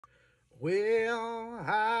Well,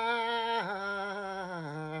 I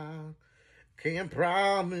can't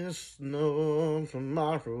promise no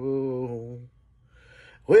tomorrow.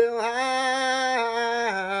 Well, I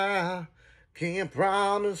can't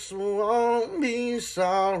promise won't be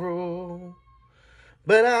sorrow.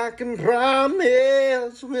 But I can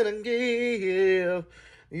promise when I give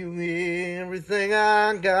you everything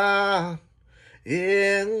I got.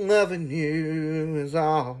 Yeah, loving you is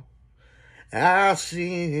all I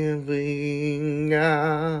simply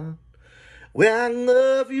got. Well, I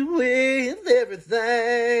love you with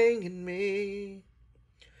everything in me.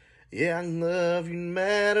 Yeah, I love you no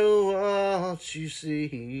matter what you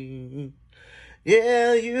see.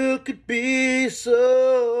 Yeah, you could be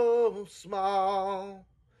so small,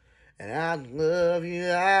 and I love you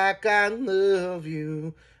like I love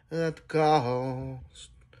you at the cost.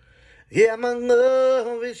 Yeah, my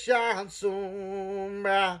love is shine so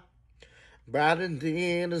bright, brighter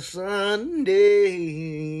than the Sunday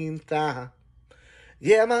time.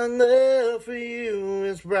 Yeah, my love for you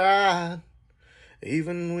is bright,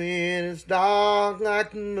 even when it's dark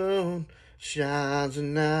like the moon shines at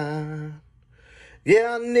night.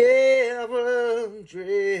 Yeah, I never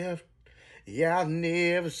drift. Yeah, I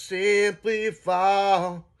never simply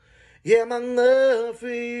fall. Yeah, my love for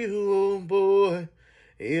you, oh boy,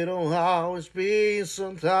 it'll always be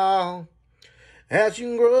so tall. As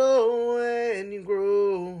you grow and you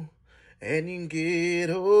grow and you get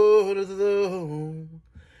older though,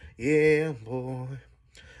 yeah, boy,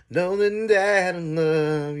 know that Dad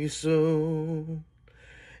love you so.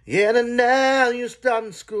 Yeah, and now you're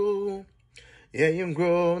starting school. Yeah, you're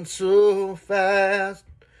growing so fast.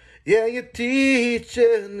 Yeah, you're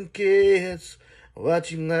teaching the kids what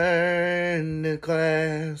you learned in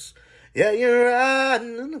class. Yeah, you're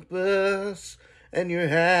riding on the bus and you're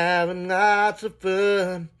having lots of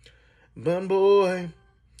fun. But boy,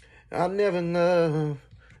 I'll never love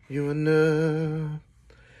you enough.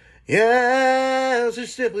 Yeah, as you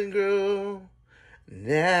simply grow, and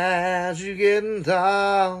as you're getting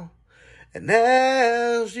tall, and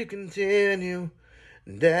as you continue,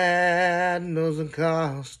 Dad knows the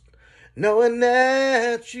cost. Knowing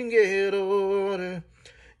that you get older,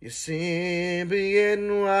 you seem to be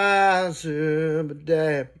getting wiser, but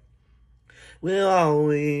Dad will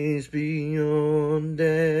always be your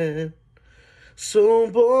dad. So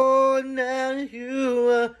boy, now you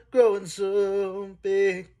are growing so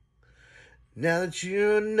big. Now that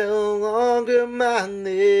you're no longer my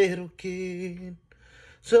little kid.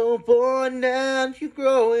 So boy, now you're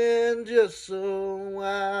growing just so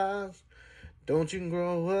wise. Don't you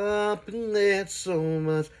grow up and let so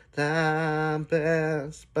much time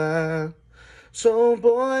pass by. So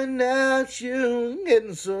boy, now you're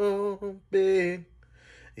getting so big.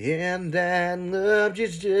 Yeah, and Dad loved you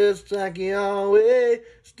just like he always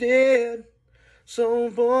did. So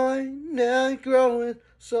boy, now you're growing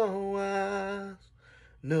so wise.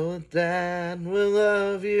 Know that Dad will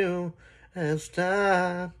love you as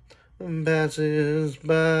time passes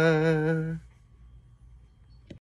by.